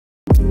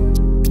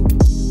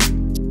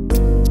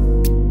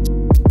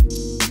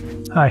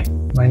Hi,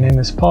 my name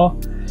is Paul.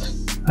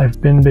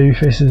 I've been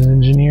Babyface's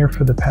engineer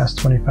for the past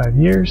 25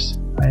 years.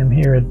 I am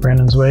here at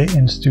Brandon's Way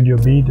in Studio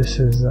B. This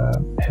is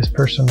his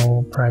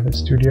personal private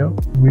studio.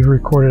 We've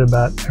recorded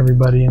about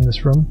everybody in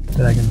this room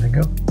that I can think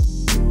of.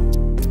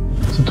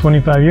 So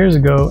 25 years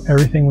ago,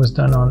 everything was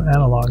done on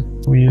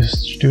analog. We used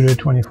Studio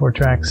 24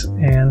 tracks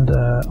and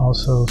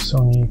also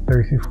Sony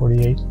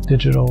 3348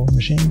 digital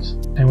machines.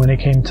 And when it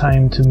came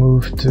time to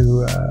move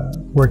to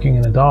working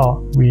in a DAW,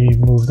 we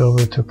moved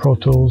over to Pro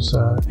Tools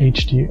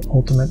HD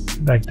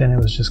Ultimate. Back then it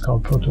was just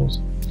called Pro Tools.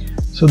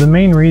 So the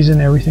main reason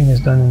everything is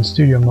done in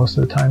studio most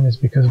of the time is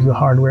because of the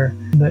hardware.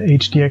 The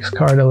HDX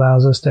card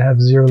allows us to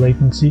have zero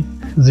latency.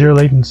 Zero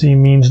latency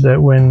means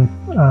that when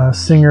a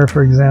singer,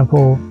 for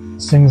example,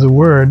 sings a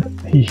word,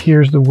 he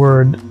hears the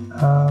word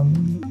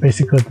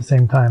basically at the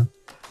same time.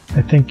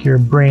 I think your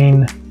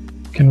brain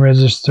can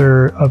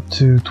register up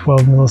to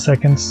 12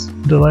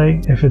 milliseconds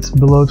delay. If it's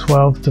below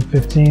 12 to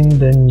 15,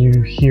 then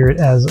you hear it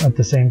as at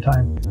the same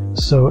time.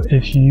 So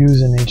if you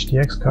use an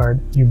HDX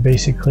card, you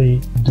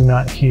basically do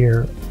not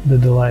hear the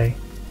delay.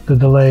 The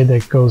delay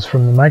that goes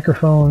from the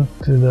microphone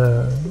to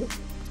the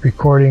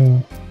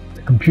recording,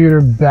 the computer,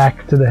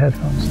 back to the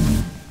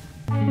headphones.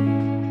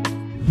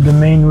 The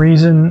main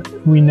reason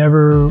we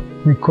never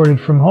recorded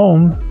from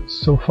home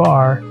so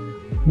far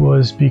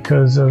was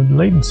because of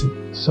latency.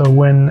 So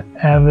when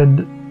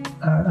Avid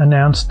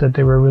announced that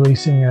they were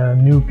releasing a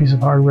new piece of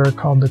hardware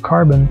called the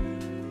Carbon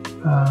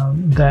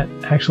that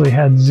actually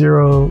had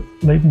zero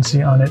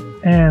latency on it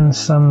and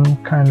some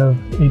kind of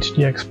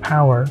HDX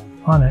power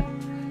on it,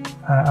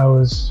 I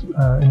was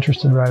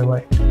interested right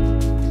away.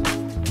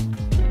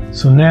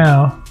 So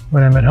now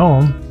when I'm at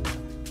home,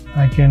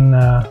 I can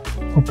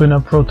open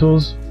up Pro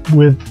Tools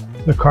with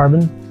the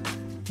Carbon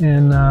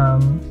and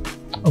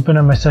open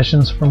up my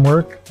sessions from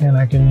work, and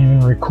I can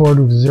even record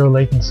with zero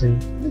latency.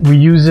 We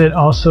use it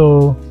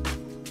also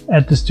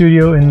at the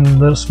studio in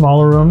little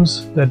smaller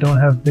rooms that don't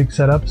have big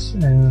setups,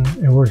 and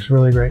it works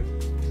really great.